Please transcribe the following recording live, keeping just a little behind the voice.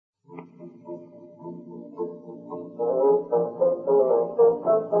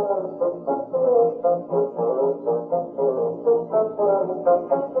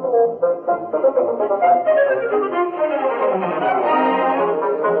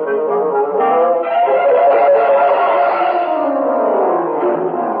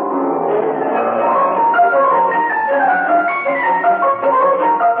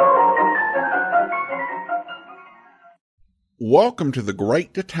Welcome to the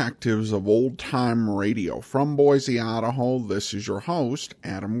Great Detectives of Old Time Radio. From Boise, Idaho, this is your host,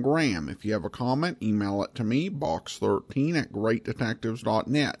 Adam Graham. If you have a comment, email it to me,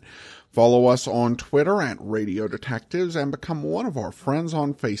 box13@greatdetectives.net. Follow us on Twitter @Radio Detectives and become one of our friends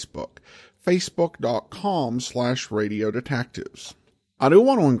on Facebook, facebook.com/Radio Detectives. I do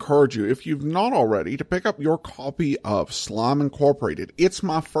want to encourage you, if you've not already, to pick up your copy of Slime Incorporated. It's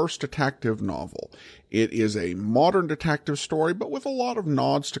my first detective novel. It is a modern detective story, but with a lot of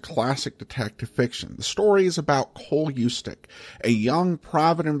nods to classic detective fiction. The story is about Cole Eustick, a young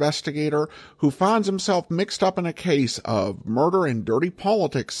private investigator who finds himself mixed up in a case of murder and dirty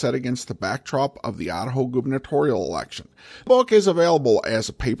politics set against the backdrop of the Idaho gubernatorial election. The book is available as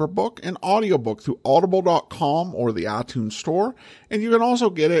a paper book and audiobook through audible.com or the iTunes Store, and you can also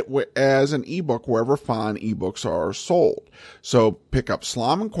get it as an ebook wherever fine ebooks are sold. So pick up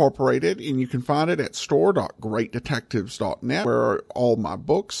Slime Incorporated, and you can find it at store.greatdetectives.net, where all my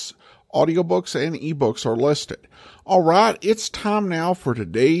books, audiobooks, and ebooks are listed. All right, it's time now for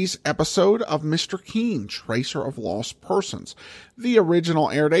today's episode of Mr. Keen, Tracer of Lost Persons. The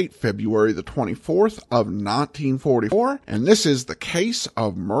original air date, February the 24th of 1944, and this is the case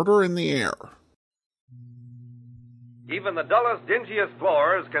of Murder in the Air. Even the dullest, dingiest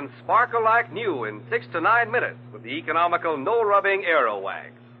floors can sparkle like new in 6 to 9 minutes with the economical no-rubbing Aero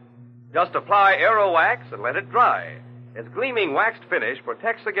Wax. Just apply Aero Wax and let it dry. Its gleaming waxed finish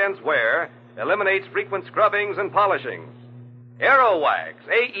protects against wear, eliminates frequent scrubbings and polishings. Aero Wax,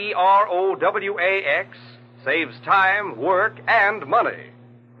 AEROWAX, saves time, work, and money.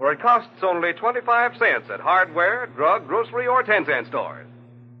 For it costs only 25 cents at hardware, drug, grocery, or 10-cent stores.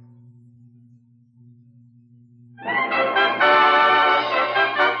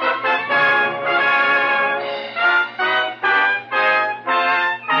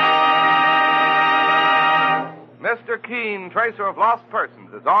 Mr. Keen, Tracer of Lost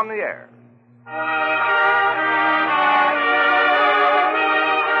Persons, is on the air.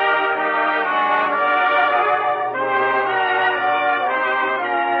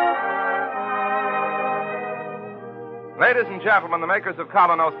 Ladies and gentlemen, the makers of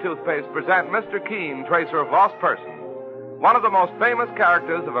Colonos toothpaste present Mr. Keen, Tracer of Lost Persons, one of the most famous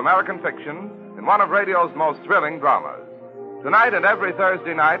characters of American fiction and one of radio's most thrilling dramas. Tonight and every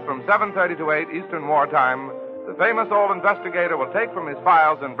Thursday night from 7:30 to 8 Eastern Wartime, the famous old investigator will take from his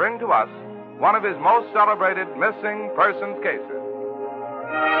files and bring to us one of his most celebrated missing persons cases.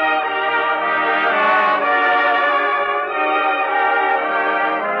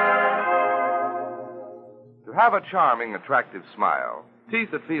 To have a charming, attractive smile, teeth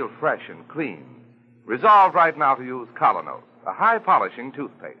that feel fresh and clean, resolve right now to use Colonos, a high-polishing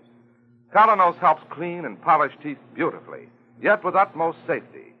toothpaste. Colonos helps clean and polish teeth beautifully, yet with utmost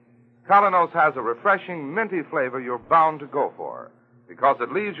safety. Colonos has a refreshing, minty flavor you're bound to go for, because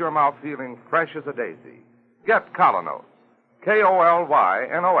it leaves your mouth feeling fresh as a daisy. Get Colonos,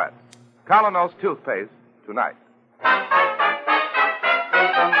 KolYnos, Colonos toothpaste tonight.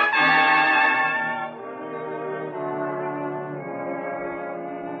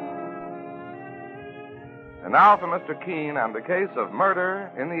 And now for Mr. Keen and the case of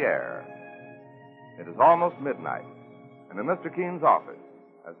Murder in the Air. It is almost midnight, and in Mr. Keen's office,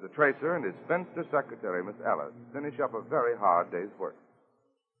 as the tracer and his spinster secretary, Miss Ellis, finish up a very hard day's work.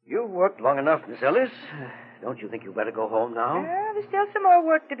 You've worked long enough, Miss Ellis. Don't you think you'd better go home now? There's still some more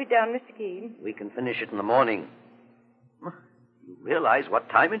work to be done, Mr. Keene. We can finish it in the morning. You realize what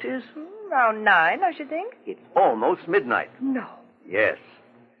time it is? Around 9, I should think. It's almost midnight. No. Yes.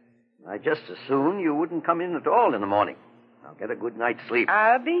 I'd just as soon you wouldn't come in at all in the morning. Now get a good night's sleep.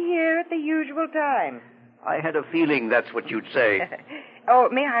 I'll be here at the usual time. I had a feeling that's what you'd say. Oh,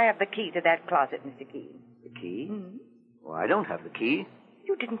 may I have the key to that closet, Mr. Keene? The key? Mm-hmm. Well, I don't have the key.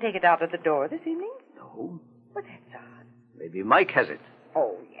 You didn't take it out of the door this evening? No. Well, that's odd. Maybe Mike has it.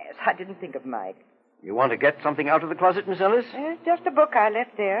 Oh, yes. I didn't think of Mike. You want to get something out of the closet, Miss Ellis? It's just a book I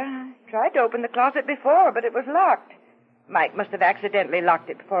left there. I tried to open the closet before, but it was locked. Mike must have accidentally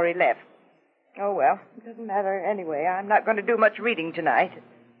locked it before he left. Oh, well, it doesn't matter anyway. I'm not going to do much reading tonight.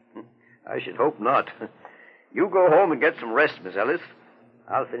 I should hope not. You go home and get some rest, Miss Ellis.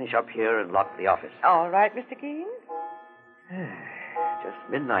 I'll finish up here and lock the office. All right, Mr. Keene. Just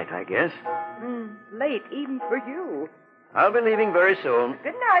midnight, I guess. Late, even for you. I'll be leaving very soon.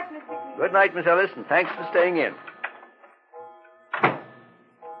 Good night, Mr. Keene. Good night, Miss Ellis, and thanks for staying in.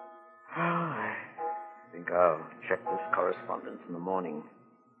 I think I'll check this correspondence in the morning.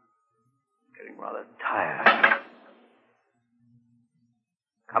 Getting rather tired.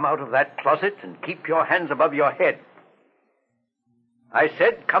 Come out of that closet and keep your hands above your head. I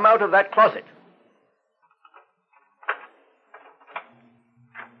said come out of that closet.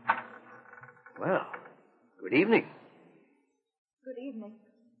 Well, good evening. Good evening.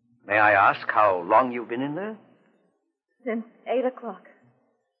 May I ask how long you've been in there? Since 8 o'clock.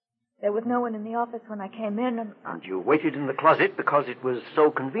 There was no one in the office when I came in, and... And you waited in the closet because it was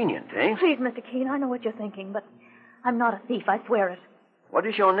so convenient, eh? Please, Mr. Keene, I know what you're thinking, but I'm not a thief, I swear it. What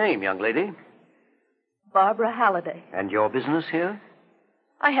is your name, young lady? Barbara Halliday. And your business here?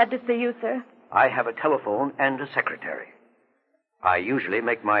 I had to see you, sir. I have a telephone and a secretary. I usually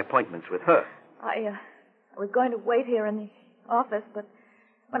make my appointments with her. I was going to wait here in the office, but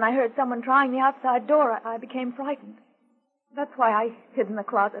when I heard someone trying the outside door, I became frightened. That's why I hid in the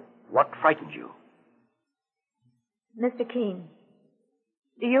closet. What frightened you? Mr. Keene,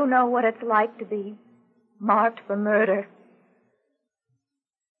 do you know what it's like to be marked for murder?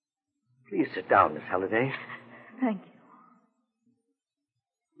 Please sit down, Miss Halliday. Thank you.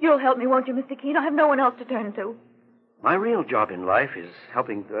 You'll help me, won't you, Mr. Keene? I have no one else to turn to. My real job in life is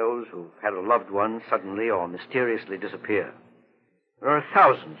helping those who've had a loved one suddenly or mysteriously disappear. There are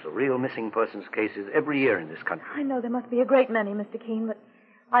thousands of real missing persons cases every year in this country. I know there must be a great many, Mr. Keene, but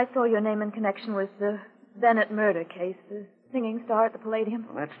I saw your name in connection with the Bennett murder case, the singing star at the Palladium.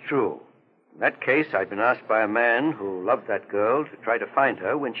 Well, that's true. In that case, I'd been asked by a man who loved that girl to try to find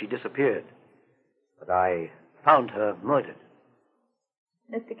her when she disappeared. But I found her murdered.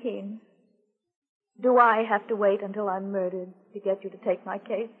 Mr. Keene, do I have to wait until I'm murdered to get you to take my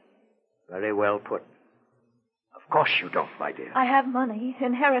case? Very well put. Of course you don't, my dear. I have money,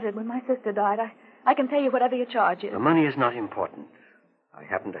 inherited when my sister died. I can pay you whatever your charge is. The money is not important. I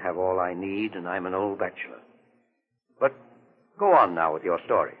happen to have all I need, and I'm an old bachelor. But go on now with your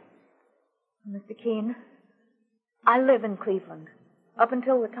story. Mr. Keene, I live in Cleveland. Up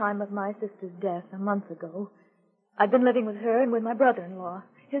until the time of my sister's death a month ago, I'd been living with her and with my brother-in-law.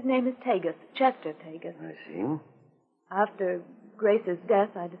 His name is Tagus, Chester Tagus. I see. After Grace's death,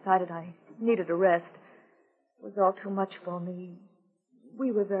 I decided I needed a rest. It was all too much for me.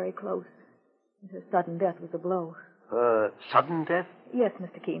 We were very close. And her sudden death was a blow. Her sudden death? Yes,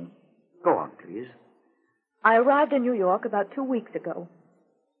 Mr. Keene. Go on, please. I arrived in New York about 2 weeks ago.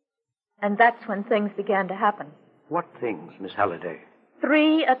 And that's when things began to happen. What things, Miss Halliday?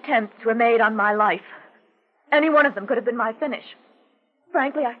 3 attempts were made on my life. Any one of them could have been my finish.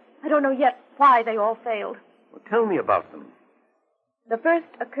 Frankly, I don't know yet why they all failed. Well, tell me about them. The first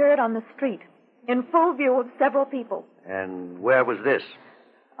occurred on the street, in full view of several people. And where was this?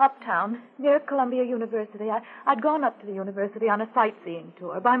 Uptown, near Columbia University. I'd gone up to the university on a sightseeing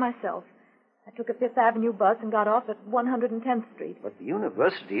tour by myself. I took a Fifth Avenue bus and got off at 110th Street. But the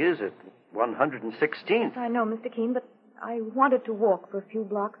university is at 116th. I know, Mr. Keene, but I wanted to walk for a few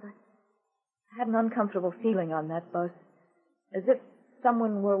blocks. I had an uncomfortable feeling on that bus, as if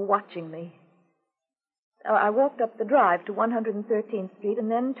someone were watching me. I walked up the drive to 113th Street and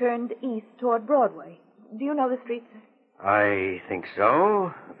then turned east toward Broadway. Do you know the street, sir? I think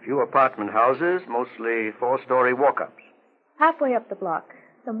so. A few apartment houses, mostly 4-story walk-ups. Halfway up the block,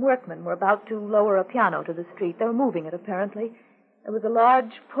 some workmen were about to lower a piano to the street. They were moving it, apparently. There was a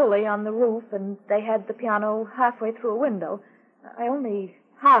large pulley on the roof, and they had the piano halfway through a window. I only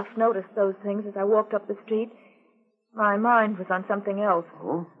half noticed those things as I walked up the street. My mind was on something else.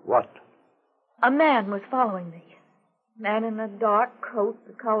 Oh? What? A man was following me. A man in a dark coat,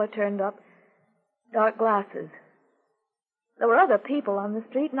 the collar turned up, dark glasses. There were other people on the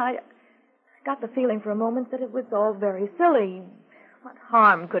street, and I got the feeling for a moment that it was all very silly. What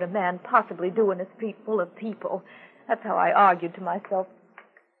harm could a man possibly do in a street full of people? That's how I argued to myself.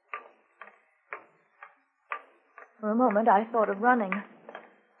 For a moment, I thought of running.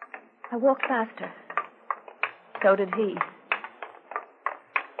 I walked faster. So did he.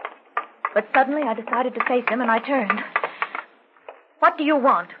 But suddenly I decided to face him, and I turned. What do you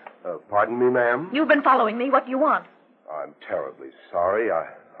want? Pardon me, ma'am? You've been following me. What do you want? I'm terribly sorry.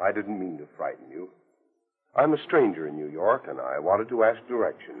 I didn't mean to frighten you. I'm a stranger in New York, and I wanted to ask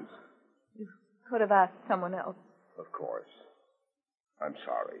directions. You could have asked someone else. Of course. I'm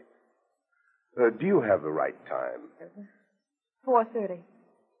sorry. Do you have the right time? 4:30.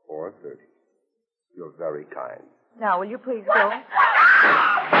 4:30. You're very kind. Now, will you please go?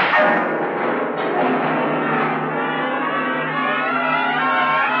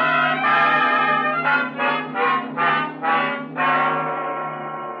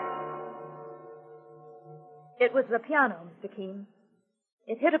 It was the piano, Mr. Keene.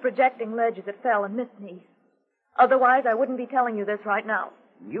 It hit a projecting ledge as it fell and missed me. Otherwise, I wouldn't be telling you this right now.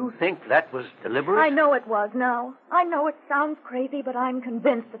 You think that was deliberate? I know it was now. I know it sounds crazy, but I'm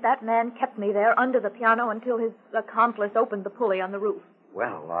convinced that man kept me there under the piano until his accomplice opened the pulley on the roof.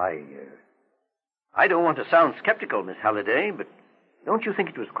 Well, I don't want to sound skeptical, Miss Halliday, but Don't you think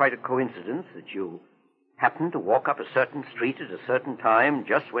it was quite a coincidence that you happened to walk up a certain street at a certain time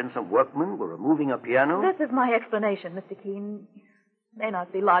just when some workmen were removing a piano? This is my explanation, Mr. Keene. It may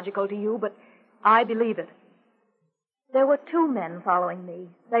not be logical to you, but I believe it. There were two men following me.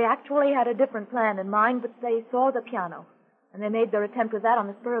 They actually had a different plan in mind, but they saw the piano, and they made their attempt with that on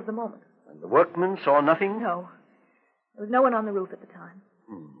the spur of the moment. And the workmen saw nothing? No. There was no one on the roof at the time.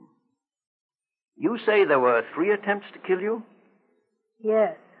 You say there were 3 attempts to kill you?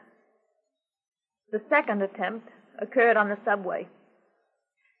 Yes. The second attempt occurred on the subway.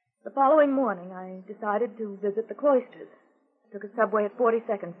 The following morning, I decided to visit the cloisters. I took a subway at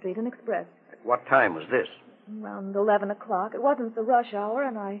 42nd Street, an express. At what time was this? Around 11 o'clock. It wasn't the rush hour,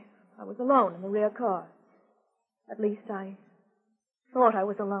 and I was alone in the rear car. At least I thought I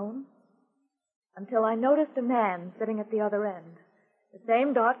was alone, until I noticed a man sitting at the other end. The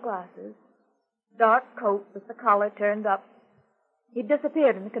same dark glasses, dark coat with the collar turned up. He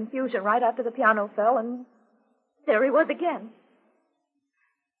disappeared in the confusion right after the piano fell, and there he was again.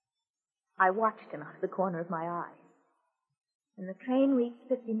 I watched him out of the corner of my eye. When the train reached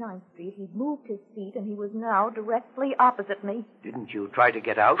 59th Street, he'd moved his seat, and he was now directly opposite me. Didn't you try to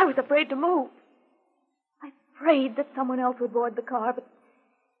get out? I was afraid to move. I prayed that someone else would board the car, but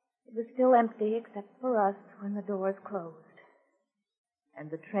it was still empty except for us when the doors closed.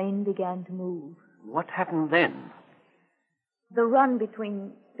 And the train began to move. What happened then? The run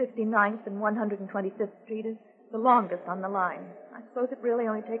between 59th and 125th Street is the longest on the line. I suppose it really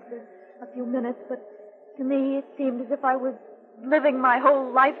only takes a few minutes, but to me it seemed as if I was living my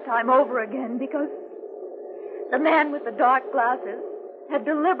whole lifetime over again, because the man with the dark glasses had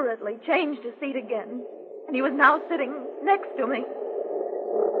deliberately changed his seat again, and he was now sitting next to me.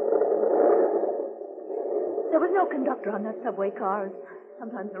 There was no conductor on that subway car, as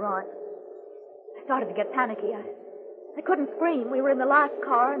sometimes there aren't. I started to get panicky. I couldn't scream. We were in the last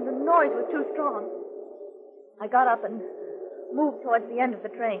car, and the noise was too strong. I got up and moved towards the end of the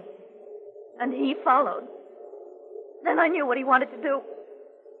train, and he followed. Then I knew what he wanted to do.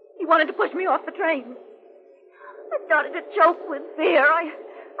 He wanted to push me off the train. I started to choke with fear.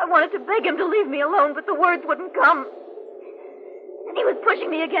 I wanted to beg him to leave me alone, but the words wouldn't come. And he was pushing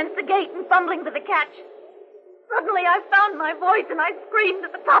me against the gate and fumbling for the catch. Suddenly I found my voice, and I screamed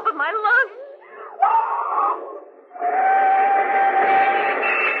at the top of my lungs.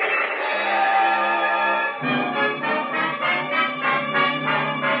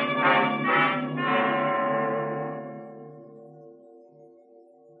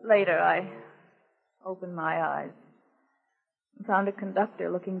 Later, I opened my eyes and found a conductor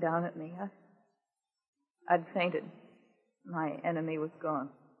looking down at me. I'd fainted. My enemy was gone.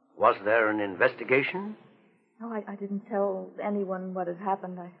 Was there an investigation? No, I didn't tell anyone what had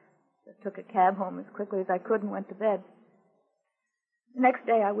happened. I just took a cab home as quickly as I could and went to bed. The next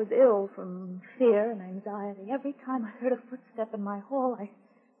day, I was ill from fear and anxiety. Every time I heard a footstep in my hall, I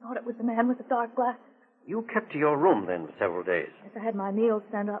thought it was the man with the dark glasses. You kept to your room then for several days? Yes, I had my meals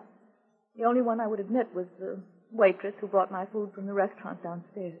sent up. The only one I would admit was the waitress who brought my food from the restaurant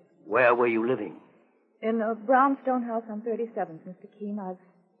downstairs. Where were you living? In a brownstone house on 37th, Mr. Keene. I've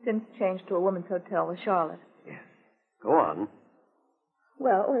since changed to a woman's hotel, the Charlotte. Yes. Go on.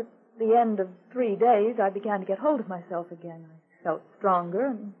 Well, at the end of 3 days, I began to get hold of myself again. I felt stronger,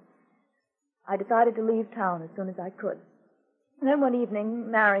 and I decided to leave town as soon as I could. And then one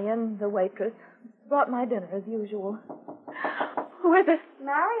evening, Marion, the waitress, brought my dinner as usual. Who is it?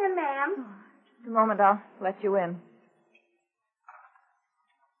 Marion, ma'am. Oh, just a moment, I'll let you in.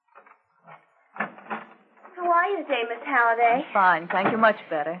 How are you today, Miss Halliday? I'm fine. Thank you. Much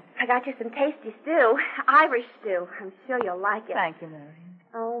better. I got you some tasty stew. Irish stew. I'm sure you'll like it. Thank you, Marion.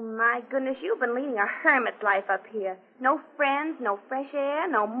 Oh, my goodness, you've been leading a hermit's life up here. No friends, no fresh air,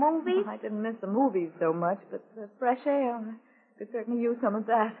 no movies. I didn't miss the movies so much, but the fresh air, I could certainly use some of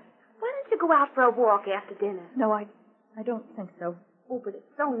that. Why don't you go out for a walk after dinner? No, I don't think so. Oh, but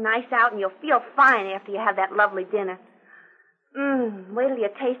it's so nice out, and you'll feel fine after you have that lovely dinner. Wait till you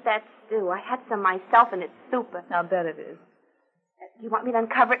taste that stew. I had some myself, and it's super. I'll bet it is. Do you want me to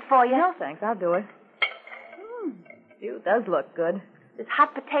uncover it for you? No, thanks. I'll do it. Stew does look good. There's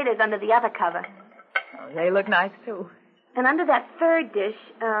hot potatoes under the other cover. Oh, they look nice, too. And under that third dish,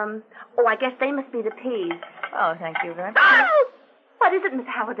 I guess they must be the peas. Oh, thank you very much. Oh! What is it, Miss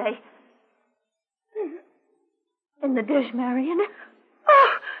Halliday? In the dish, Marion.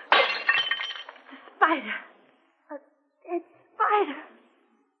 Oh! It's a spider. A dead spider.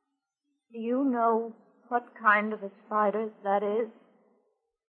 Do you know what kind of a spider that is?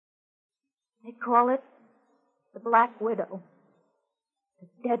 They call it the Black Widow.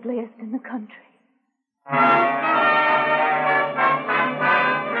 The deadliest in the country.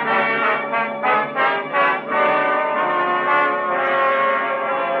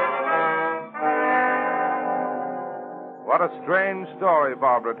 a strange story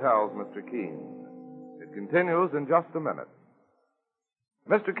Barbara tells Mr. Keene. It continues in just a minute.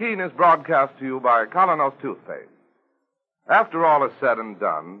 Mr. Keene is broadcast to you by Colonos Toothpaste. After all is said and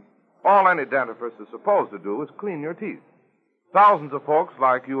done, all any dentifrice is supposed to do is clean your teeth. Thousands of folks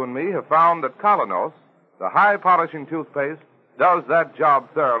like you and me have found that Colonos, the high-polishing toothpaste, does that job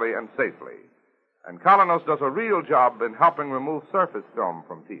thoroughly and safely. And Colonos does a real job in helping remove surface film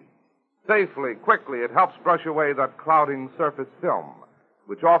from teeth. Safely, quickly, it helps brush away that clouding surface film,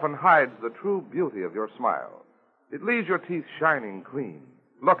 which often hides the true beauty of your smile. It leaves your teeth shining clean,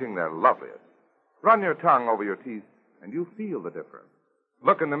 looking their loveliest. Run your tongue over your teeth, and you feel the difference.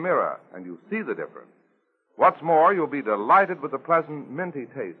 Look in the mirror, and you see the difference. What's more, you'll be delighted with the pleasant, minty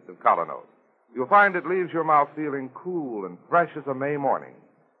taste of Colonos. You'll find it leaves your mouth feeling cool and fresh as a May morning.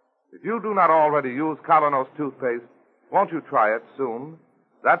 If you do not already use Colonos toothpaste, won't you try it soon?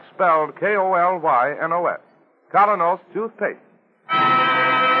 That's spelled K-O-L-Y-N-O-S. Colonos toothpaste.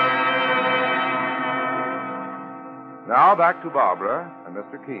 Now back to Barbara and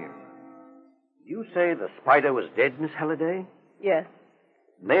Mr. Keene. You say the spider was dead, Miss Halliday? Yes.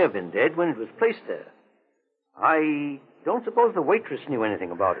 May have been dead when it was placed there. I don't suppose the waitress knew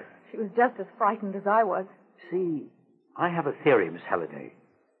anything about it. She was just as frightened as I was. See, I have a theory, Miss Halliday.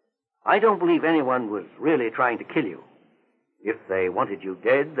 I don't believe anyone was really trying to kill you. If they wanted you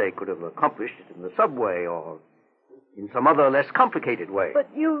dead, they could have accomplished it in the subway or in some other less complicated way. But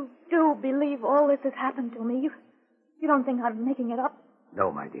you do believe all this has happened to me? You don't think I'm making it up?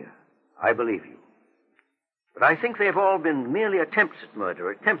 No, my dear. I believe you. But I think they've all been merely attempts at murder,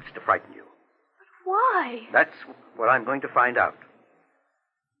 attempts to frighten you. Why? That's what I'm going to find out.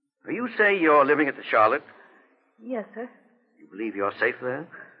 Now, you say you're living at the Charlotte. Yes, sir. You believe you're safe there?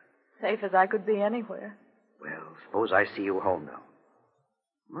 Safe as I could be anywhere. Well, suppose I see you home now.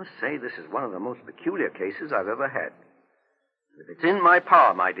 I must say this is one of the most peculiar cases I've ever had. If it's in my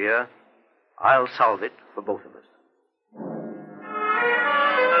power, my dear, I'll solve it for both of us.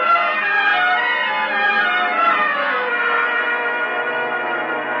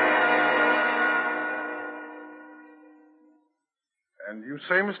 And you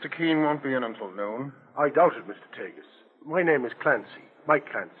say Mr. Keene won't be in until noon? I doubt it, Mr. Tagus. My name is Clancy, Mike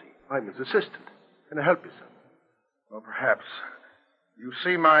Clancy. I'm his assistant. Can I help you, sir? Well, perhaps. You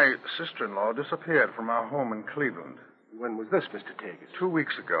see, my sister-in-law disappeared from our home in Cleveland. When was this, Mr. Tagus? 2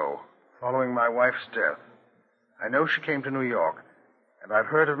 weeks ago, following my wife's death. I know she came to New York, and I've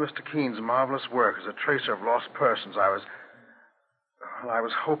heard of Mr. Keene's marvelous work as a tracer of lost persons. I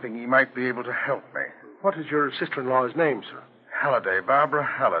was hoping he might be able to help me. What is your sister-in-law's name, sir? Halliday, Barbara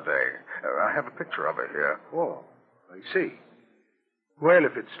Halliday. I have a picture of her here. Oh, I see. Well,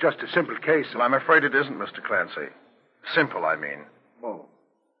 if it's just a simple case... Well, I'm afraid it isn't, Mr. Clancy. Simple, I mean. Oh.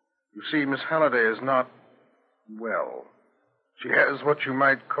 You see, Miss Halliday is not well. She has what you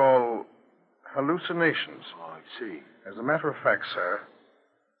might call hallucinations. Oh, I see. As a matter of fact, sir,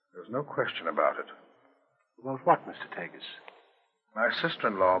 there's no question about it. About what, Mr. Tagus? My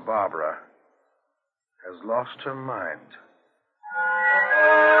sister-in-law, Barbara, has lost her mind.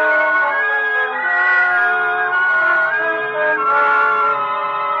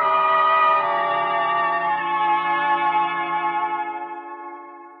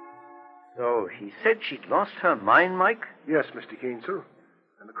 So he said she'd lost her mind, Mike? Yes, Mr. Keene, sir.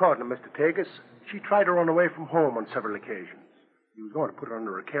 And according to Mr. Tagus, she tried to run away from home on several occasions. He was going to put her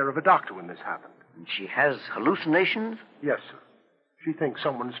under the care of a doctor when this happened. And she has hallucinations? Yes, sir. She thinks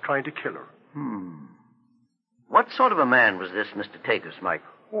someone's trying to kill her. What sort of a man was this Mr. Tagus, Mike?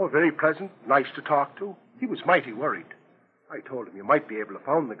 Oh, very pleasant, nice to talk to. He was mighty worried. I told him you might be able to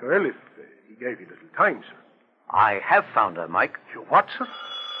find the girl if he gave you a little time, sir. I have found her, Mike. You what, sir?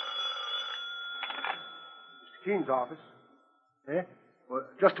 Mr. Keene's office. Eh? Well,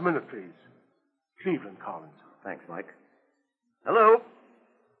 just a minute, please. Cleveland calling, sir. Thanks, Mike. Hello?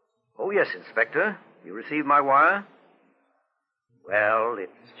 Oh, yes, Inspector. You received my wire? Well,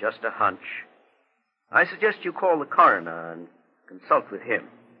 it's just a hunch. I suggest you call the coroner and consult with him.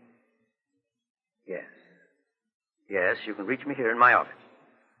 Yes. Yes, you can reach me here in my office.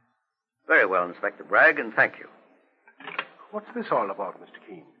 Very well, Inspector Bragg, and thank you. What's this all about, Mr.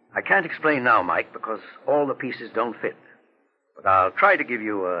 Keene? I can't explain now, Mike, because all the pieces don't fit. But I'll try to give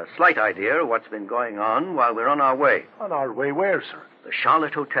you a slight idea of what's been going on while we're on our way. On our way where, sir? The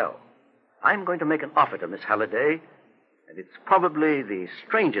Charlotte Hotel. I'm going to make an offer to Miss Halliday, and it's probably the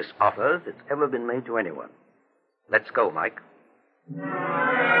strangest offer that's ever been made to anyone. Let's go, Mike.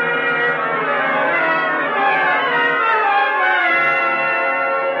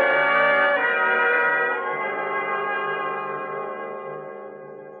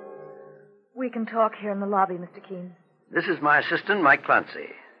 We can talk here in the lobby, Mr. Keene. This is my assistant, Mike Clancy.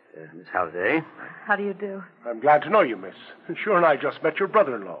 Miss Halliday. How do you do? I'm glad to know you, miss. Sure, and I just met your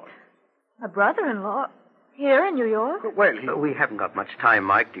brother-in-law. A brother-in-law? Here in New York? Well, We haven't got much time,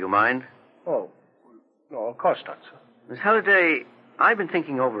 Mike. Do you mind? Oh, no, of course not, sir. Miss Halliday, I've been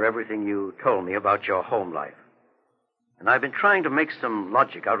thinking over everything you told me about your home life. And I've been trying to make some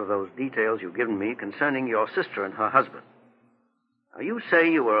logic out of those details you've given me concerning your sister and her husband. Now, you say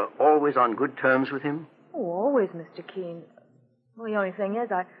you were always on good terms with him? Oh, always, Mr. Keene. Well, the only thing is,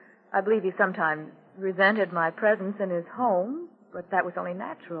 I believe he sometimes resented my presence in his home, but that was only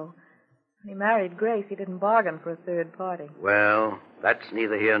natural. When he married Grace, he didn't bargain for a third party. Well, that's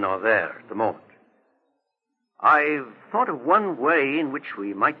neither here nor there at the moment. I've thought of one way in which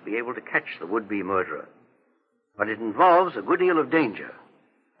we might be able to catch the would-be murderer. But it involves a good deal of danger.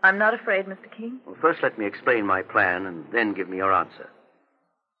 I'm not afraid, Mr. Keene. Well, first let me explain my plan and then give me your answer.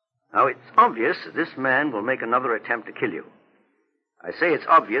 Now, it's obvious that this man will make another attempt to kill you. I say it's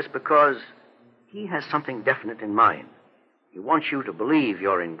obvious because he has something definite in mind. He wants you to believe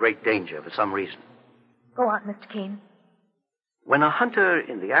you're in great danger for some reason. Go on, Mr. Keene. When a hunter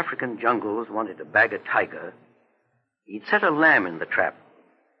in the African jungles wanted to bag a tiger, he'd set a lamb in the trap.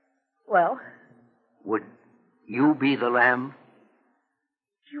 Well? Would you be the lamb?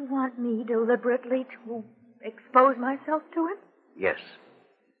 Do you want me deliberately to expose myself to him? Yes.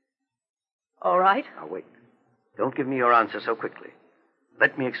 All right. Now, wait. Don't give me your answer so quickly.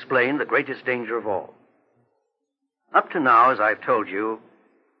 Let me explain the greatest danger of all. Up to now, as I've told you,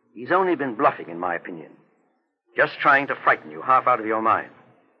 he's only been bluffing, in my opinion. Just trying to frighten you half out of your mind.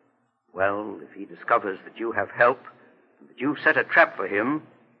 Well, if he discovers that you have help, and that you've set a trap for him,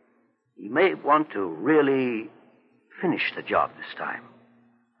 he may want to really finish the job this time.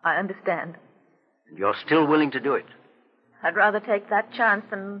 I understand. And you're still willing to do it. I'd rather take that chance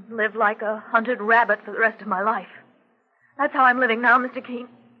than live like a hunted rabbit for the rest of my life. That's how I'm living now, Mr. Keene.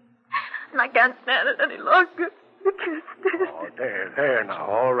 And I can't stand it any longer. I can't stand it. Oh, there now.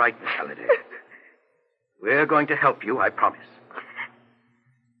 All right, Miss Halliday. We're going to help you, I promise.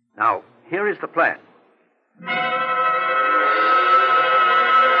 Now, here is the plan.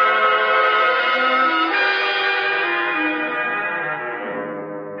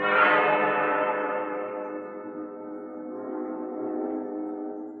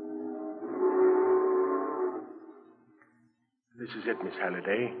 This is it, Miss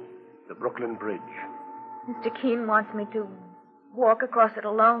Halliday. The Brooklyn Bridge. Mr. Keene wants me to walk across it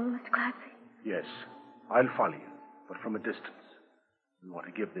alone, Mr. Clancy? Yes, I'll follow you, but from a distance. We want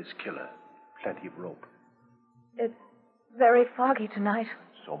to give this killer plenty of rope. It's very foggy tonight.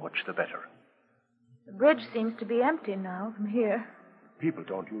 So much the better. The bridge seems to be empty now from here. People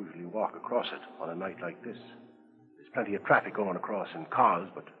don't usually walk across it on a night like this. There's plenty of traffic going across in cars,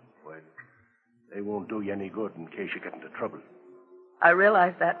 but, well, they won't do you any good in case you get into trouble. I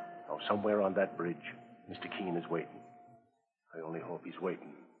realize that. Now, somewhere on that bridge, Mr. Keene is waiting. I only hope he's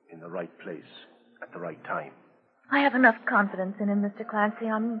waiting in the right place at the right time. I have enough confidence in him, Mr. Clancy.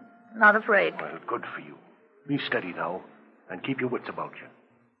 I'm not afraid. Well, good for you. Be steady now, and keep your wits about you.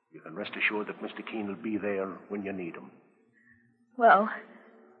 You can rest assured that Mr. Keene will be there when you need him. Well,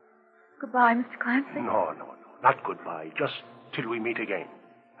 goodbye, Mr. Clancy. No. Not goodbye. Just till we meet again.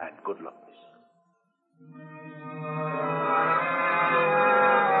 And good luck, miss.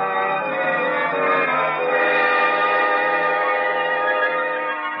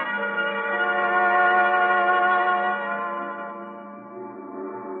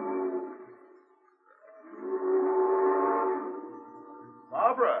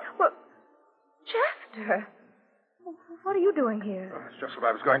 Chester, what are you doing here? That's just what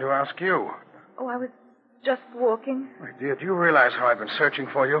I was going to ask you. Oh, I was just walking. My dear, do you realize how I've been searching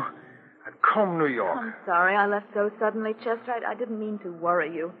for you? I've combed New York. I'm sorry I left so suddenly, Chester. I didn't mean to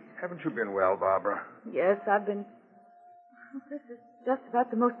worry you. Haven't you been well, Barbara? Yes, I've been... This is just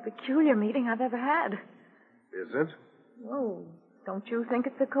about the most peculiar meeting I've ever had. Is it? Oh, don't you think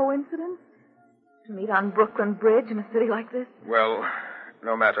it's a coincidence? To meet on Brooklyn Bridge in a city like this? Well,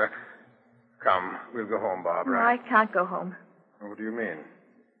 no matter. Come, we'll go home, Barbara. No, I can't go home. What do you mean?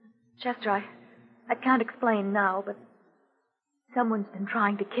 Chester, I can't explain now, but someone's been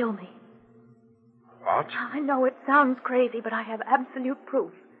trying to kill me. What? I know it sounds crazy, but I have absolute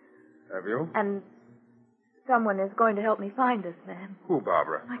proof. Have you? And someone is going to help me find this man. Who,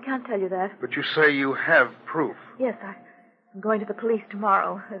 Barbara? I can't tell you that. But you say you have proof. Yes, I'm going to the police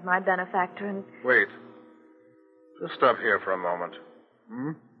tomorrow as my benefactor, and... Wait. Just stop here for a moment.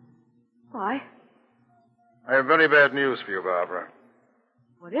 Why? I have very bad news for you, Barbara.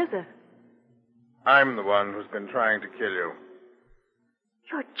 What is it? I'm the one who's been trying to kill you.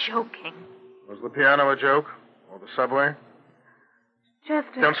 You're joking. Was the piano a joke? Or the subway?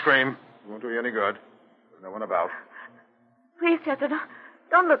 Chester. Don't scream. It won't do you any good. There's no one about. Please, Chester,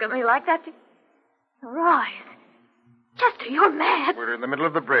 don't look at me like that. Your eyes. Chester, you're mad. We're in the middle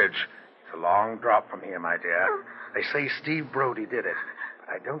of the bridge. It's a long drop from here, my dear. They say Steve Brody did it. But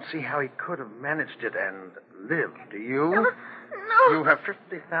I don't see how he could have managed it and lived. Do you? No. You have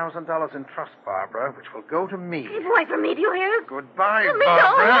 $50,000 in trust, Barbara, which will go to me. Keep away from me, do you hear? Goodbye, Let me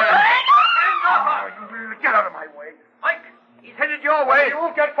Barbara. go. Get out of my way. Mike, he's headed your way. You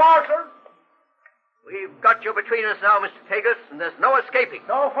won't get far, sir. We've got you between us now, Mr. Tagus, and there's no escaping.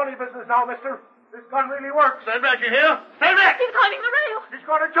 No funny business now, mister. This gun really works. Stand back, you hear? Stand back! He's climbing the rail. He's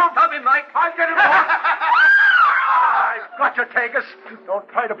going to jump. Stop him, Mike. I'll get him, boss. I've got you, Tagus. Don't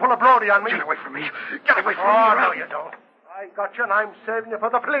try to pull a Brody on me. Get away from me. Get away from Oh, me. no, you don't. I got you, and I'm saving you for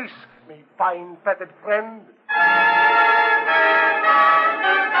the police, me fine-feathered friend.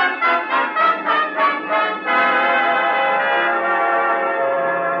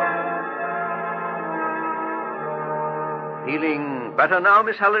 Feeling better now,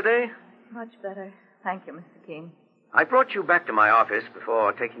 Miss Halliday? Much better. Thank you, Mr. Keene. I brought you back to my office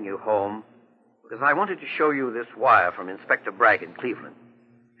before taking you home because I wanted to show you this wire from Inspector Bragg in Cleveland.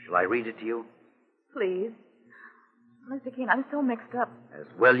 Shall I read it to you? Please. Mr. Keene, I'm so mixed up. As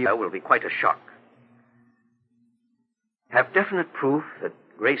well, you will be quite a shock. Have definite proof that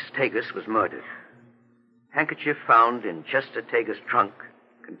Grace Tagus was murdered. Handkerchief found in Chester Tagus' trunk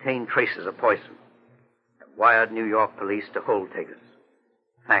contained traces of poison. Have wired New York police to hold Tagus.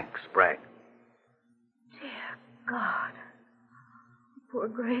 Thanks, Bragg. Dear God. Poor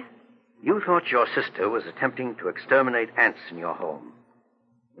Grace. You thought your sister was attempting to exterminate ants in your home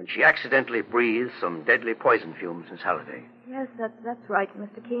when she accidentally breathed some deadly poison fumes, Miss Halliday. Yes, that's right,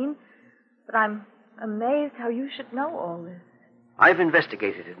 Mr. Keene. But I'm amazed how you should know all this. I've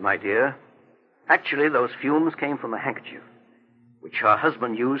investigated it, my dear. Actually, those fumes came from a handkerchief, which her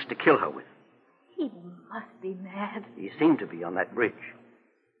husband used to kill her with. He must be mad. He seemed to be on that bridge.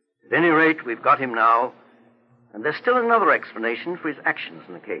 At any rate, we've got him now, and there's still another explanation for his actions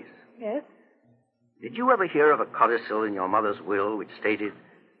in the case. Yes? Did you ever hear of a codicil in your mother's will which stated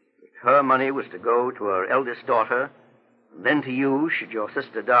that her money was to go to her eldest daughter, and then to you should your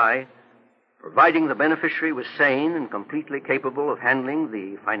sister die, providing the beneficiary was sane and completely capable of handling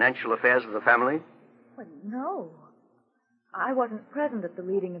the financial affairs of the family? Well, no. I wasn't present at the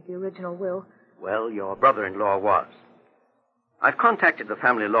reading of the original will. Well, your brother-in-law was. I've contacted the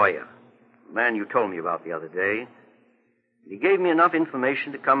family lawyer, the man you told me about the other day. He gave me enough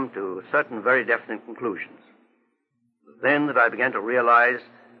information to come to certain very definite conclusions. It was then that I began to realize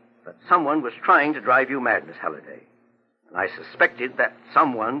that someone was trying to drive you mad, Miss Halliday. And I suspected that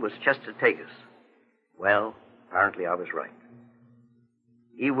someone was Chester Tagus. Well, apparently I was right.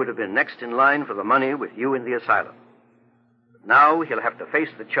 He would have been next in line for the money with you in the asylum. But now he'll have to face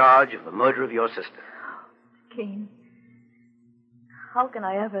the charge of the murder of your sister. Keene, how can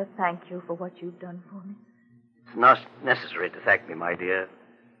I ever thank you for what you've done for me? It's not necessary to thank me, my dear.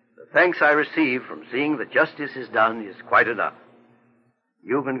 The thanks I receive from seeing that justice is done is quite enough.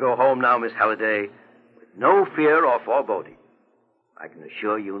 You can go home now, Miss Halliday, with no fear or foreboding. I can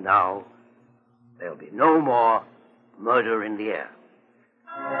assure you now there'll be no more murder in the air.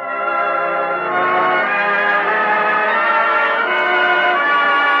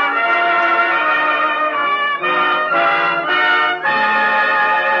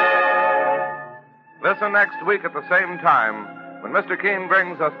 Listen next week at the same time when Mr. Keene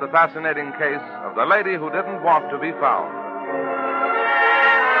brings us the fascinating case of the lady who didn't want to be found.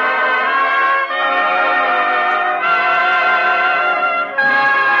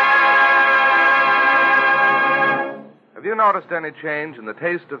 Have you noticed any change in the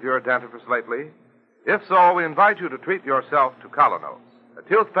taste of your dentifrice lately? If so, we invite you to treat yourself to Colonos, a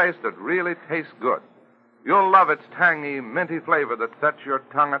toothpaste that really tastes good. You'll love its tangy, minty flavor that sets your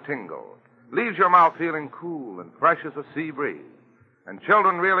tongue a-tingle, leaves your mouth feeling cool and fresh as a sea breeze. And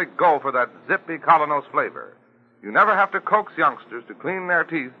children really go for that zippy Colonos flavor. You never have to coax youngsters to clean their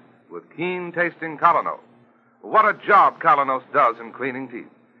teeth with keen-tasting Colonos. What a job Colonos does in cleaning teeth.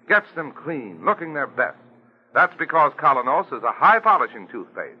 Gets them clean, looking their best. That's because Colonos is a high-polishing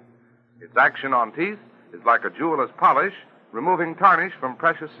toothpaste. Its action on teeth is like a jeweler's polish, removing tarnish from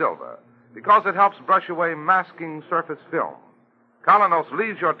precious silver, because it helps brush away masking surface film. Colonos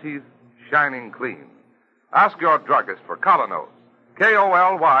leaves your teeth shining clean. Ask your druggist for Colonos.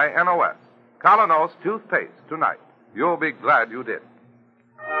 K-O-L-Y-N-O-S. Colonos toothpaste tonight. You'll be glad you did.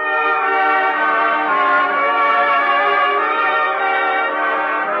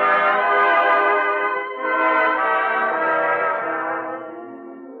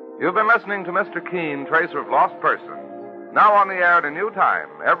 You've been listening to Mr. Keene, Tracer of Lost Persons. Now on the air at a new time,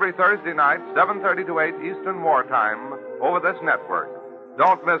 every Thursday night, 7:30 to 8 Eastern Wartime, over this network.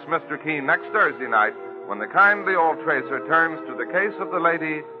 Don't miss Mr. Keene next Thursday night when the kindly old tracer turns to the case of the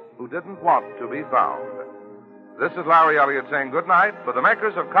lady who didn't want to be found. This is Larry Elliott saying good night for the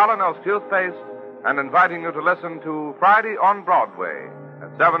makers of Colonel's Toothpaste and inviting you to listen to Friday on Broadway at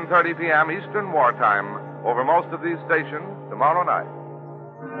 7:30 p.m. Eastern Wartime over most of these stations tomorrow night.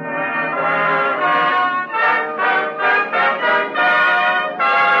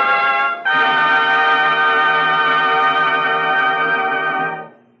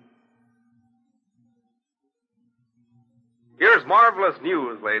 Here's marvelous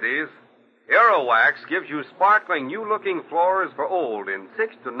news, ladies. Aerowax gives you sparkling, new-looking floors for old in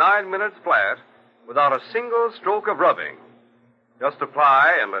 6 to 9 minutes flat without a single stroke of rubbing. Just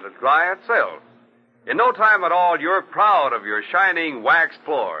apply and let it dry itself. In no time at all, you're proud of your shining waxed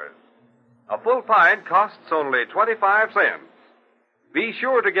floors. A full pint costs only 25 cents. Be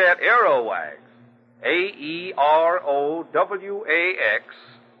sure to get Aerowax, Aerowax,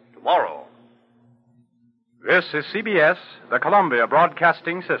 tomorrow. This is CBS, the Columbia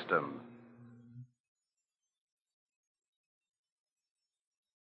Broadcasting System.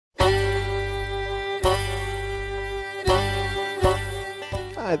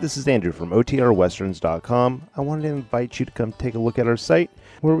 Hi, this is Andrew from OTRWesterns.com. I wanted to invite you to come take a look at our site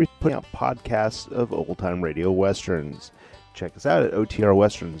where we put out podcasts of old-time radio westerns. Check us out at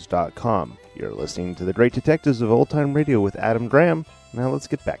OTRWesterns.com. You're listening to The Great Detectives of Old-Time Radio with Adam Graham. Now let's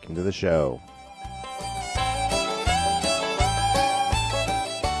get back into the show.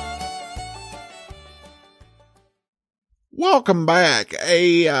 Welcome back.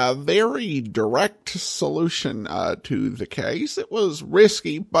 A very direct solution to the case. It was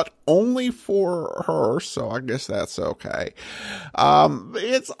risky, but only for her, so I guess that's okay.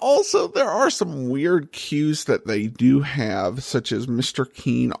 It's also, there are some weird cues that they do have, such as Mr.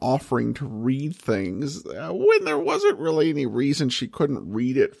 Keene offering to read things when there wasn't really any reason she couldn't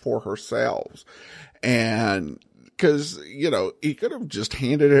read it for herself. And because, you know, he could have just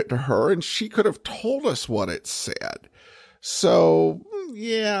handed it to her and she could have told us what it said. So,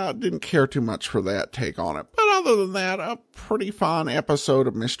 yeah, didn't care too much for that take on it. But other than that, a pretty fine episode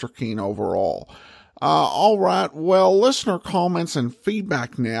of Mr. Keene overall. All right, well, listener comments and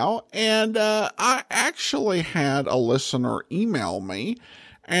feedback now. And I actually had a listener email me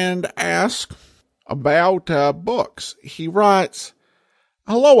and ask about books. He writes,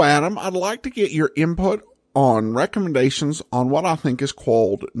 "Hello, Adam. I'd like to get your input on recommendations on what I think is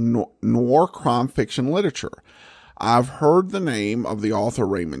called noir crime fiction literature. I've heard the name of the author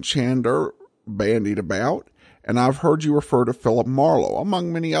Raymond Chandler bandied about, and I've heard you refer to Philip Marlowe,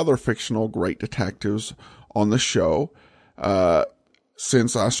 among many other fictional great detectives on the show,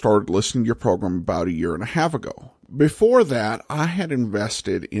 since I started listening to your program about a year and a half ago. Before that, I had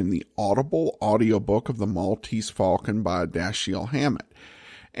invested in the Audible audiobook of The Maltese Falcon by Dashiell Hammett,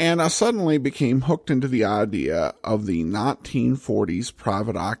 and I suddenly became hooked into the idea of the 1940s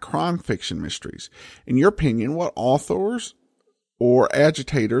private eye crime fiction mysteries. In your opinion, what authors or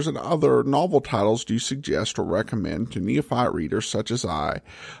agitators and other novel titles do you suggest or recommend to neophyte readers such as I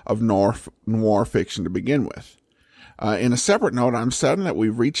of noir fiction to begin with? In a separate note, I'm saddened that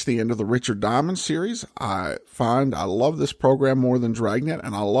we've reached the end of the Richard Diamond series. I find I love this program more than Dragnet,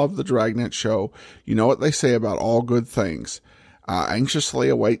 and I love the Dragnet show. You know what they say about all good things. Anxiously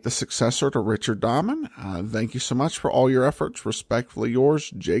await the successor to Richard Diamond. Thank you so much for all your efforts. Respectfully yours,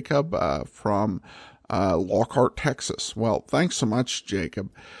 Jacob, from Lockhart, Texas." Well, thanks so much, Jacob.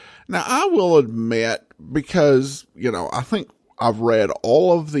 Now, I will admit, because, you know, I think I've read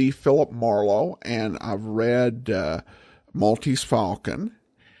all of the Philip Marlowe and I've read Maltese Falcon.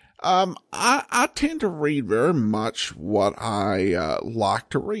 I tend to read very much what I like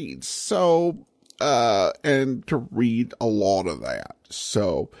to read. So, and to read a lot of that.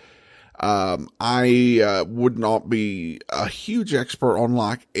 So, I would not be a huge expert on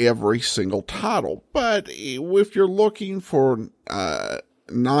like every single title, but if you're looking for,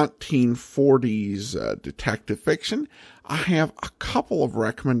 1940s, detective fiction, I have a couple of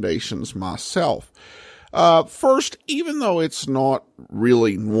recommendations myself. First, even though it's not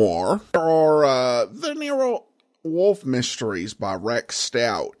really noir, there are, the Nero Wolf Mysteries by Rex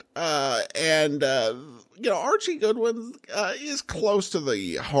Stout. You know, Archie Goodwin is close to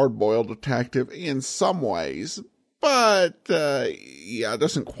the hard-boiled detective in some ways, but, yeah,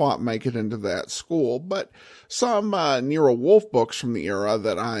 doesn't quite make it into that school. But some Nero Wolfe books from the era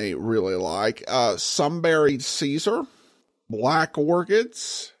that I really like, Some Buried Caesar, Black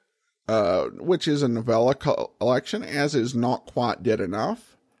Orchids, which is a novella collection, as is Not Quite Dead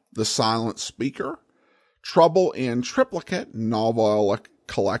Enough, The Silent Speaker, Trouble in Triplicate novella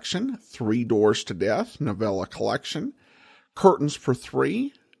collection, 3 Doors to Death novella collection, Curtains for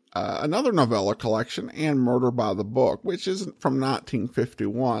Three, another novella collection, and Murder by the Book, which isn't from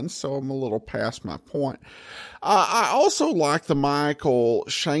 1951, so I'm a little past my point. I also like the Michael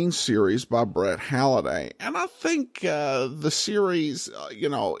Shane series by Brett Halliday, and I think the series,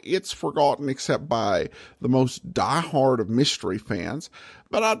 it's forgotten except by the most diehard of mystery fans,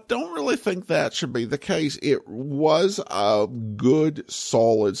 but I don't really think that should be the case. It was a good,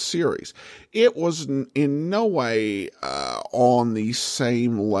 solid series. It was in no way on the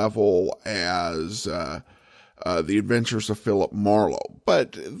same level as The Adventures of Philip Marlowe,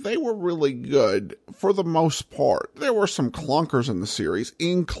 but they were really good for the most part. There were some clunkers in the series,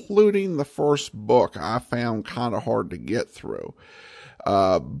 including the first book I found kind of hard to get through.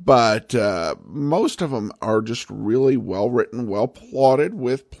 But most of them are just really well written, well plotted,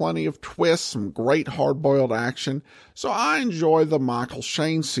 with plenty of twists, some great hard-boiled action. So I enjoy the Michael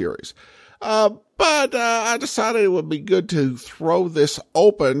Shane series. But I decided it would be good to throw this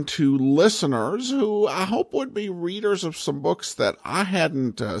open to listeners who I hope would be readers of some books that I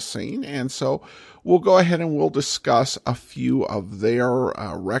hadn't seen. And so we'll go ahead and we'll discuss a few of their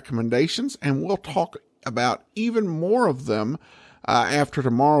recommendations, and we'll talk about even more of them after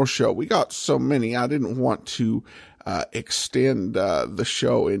tomorrow's show. We got so many, I didn't want to extend the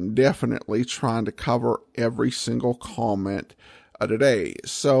show indefinitely, trying to cover every single comment today.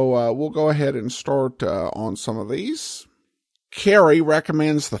 So we'll go ahead and start on some of these. Carrie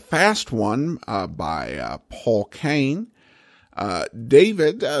recommends The Fast One by Paul Kane.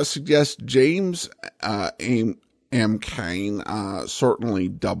 David suggests James M. Cain, certainly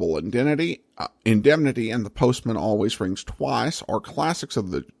Double Indemnity, and The Postman Always Rings Twice are classics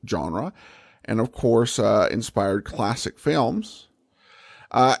of the genre, and of course inspired classic films.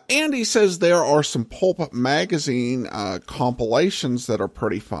 Andy says there are some Pulp magazine compilations that are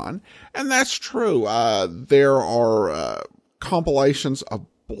pretty fun, and that's true. There are compilations of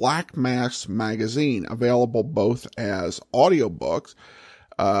Black Mass magazine available both as audiobooks,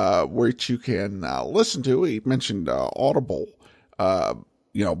 which you can listen to. He mentioned Audible,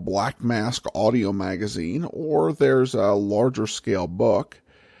 Black Mask audio magazine, or there's a larger scale book.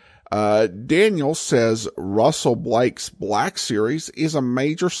 Daniel says Russell Blake's Black series is a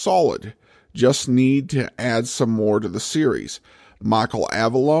major solid. Just need to add some more to the series. Michael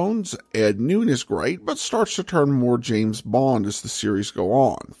Avallone's Ed Noon is great, but starts to turn more James Bond as the series go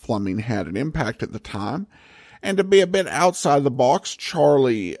on. Fleming had an impact at the time. And to be a bit outside the box,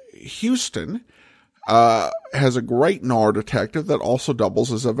 Charlie Houston has a great noir detective that also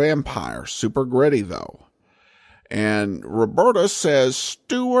doubles as a vampire. Super gritty, though. And Roberta says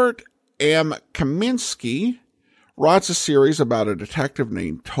Stuart M. Kaminsky writes a series about a detective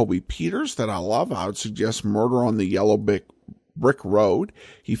named Toby Peters that I love. I would suggest Murder on the Yellow Brick Road.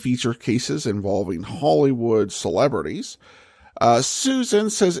 He features cases involving Hollywood celebrities. Susan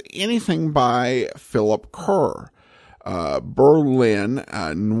says anything by Philip Kerr. Berlin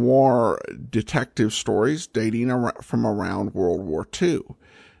noir detective stories dating from around World War II.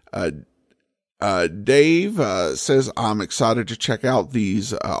 Dave says, I'm excited to check out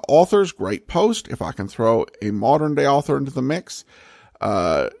these authors. Great post. If I can throw a modern day author into the mix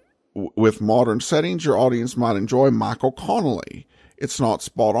with modern settings, your audience might enjoy Michael Connolly. It's not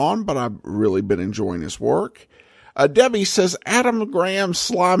spot on, but I've really been enjoying his work. Debbie says Adam Graham's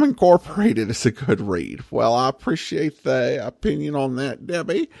Slime Incorporated is a good read. Well, I appreciate the opinion on that,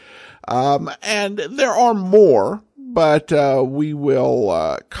 Debbie. And there are more, but we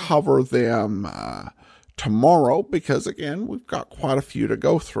will cover them tomorrow because, again, we've got quite a few to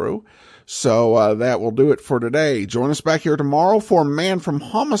go through. So that will do it for today. Join us back here tomorrow for Man from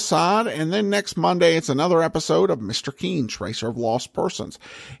Homicide, and then next Monday it's another episode of Mr. Keen, Tracer of Lost Persons.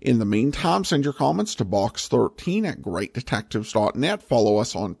 In the meantime, send your comments to box13@greatdetectives.net. Follow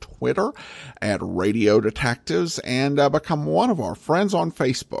us on Twitter @Radio Detectives, and become one of our friends on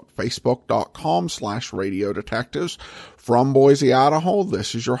Facebook, facebook.com/Radio Detectives. From Boise, Idaho,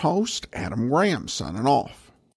 this is your host, Adam Graham, signing off.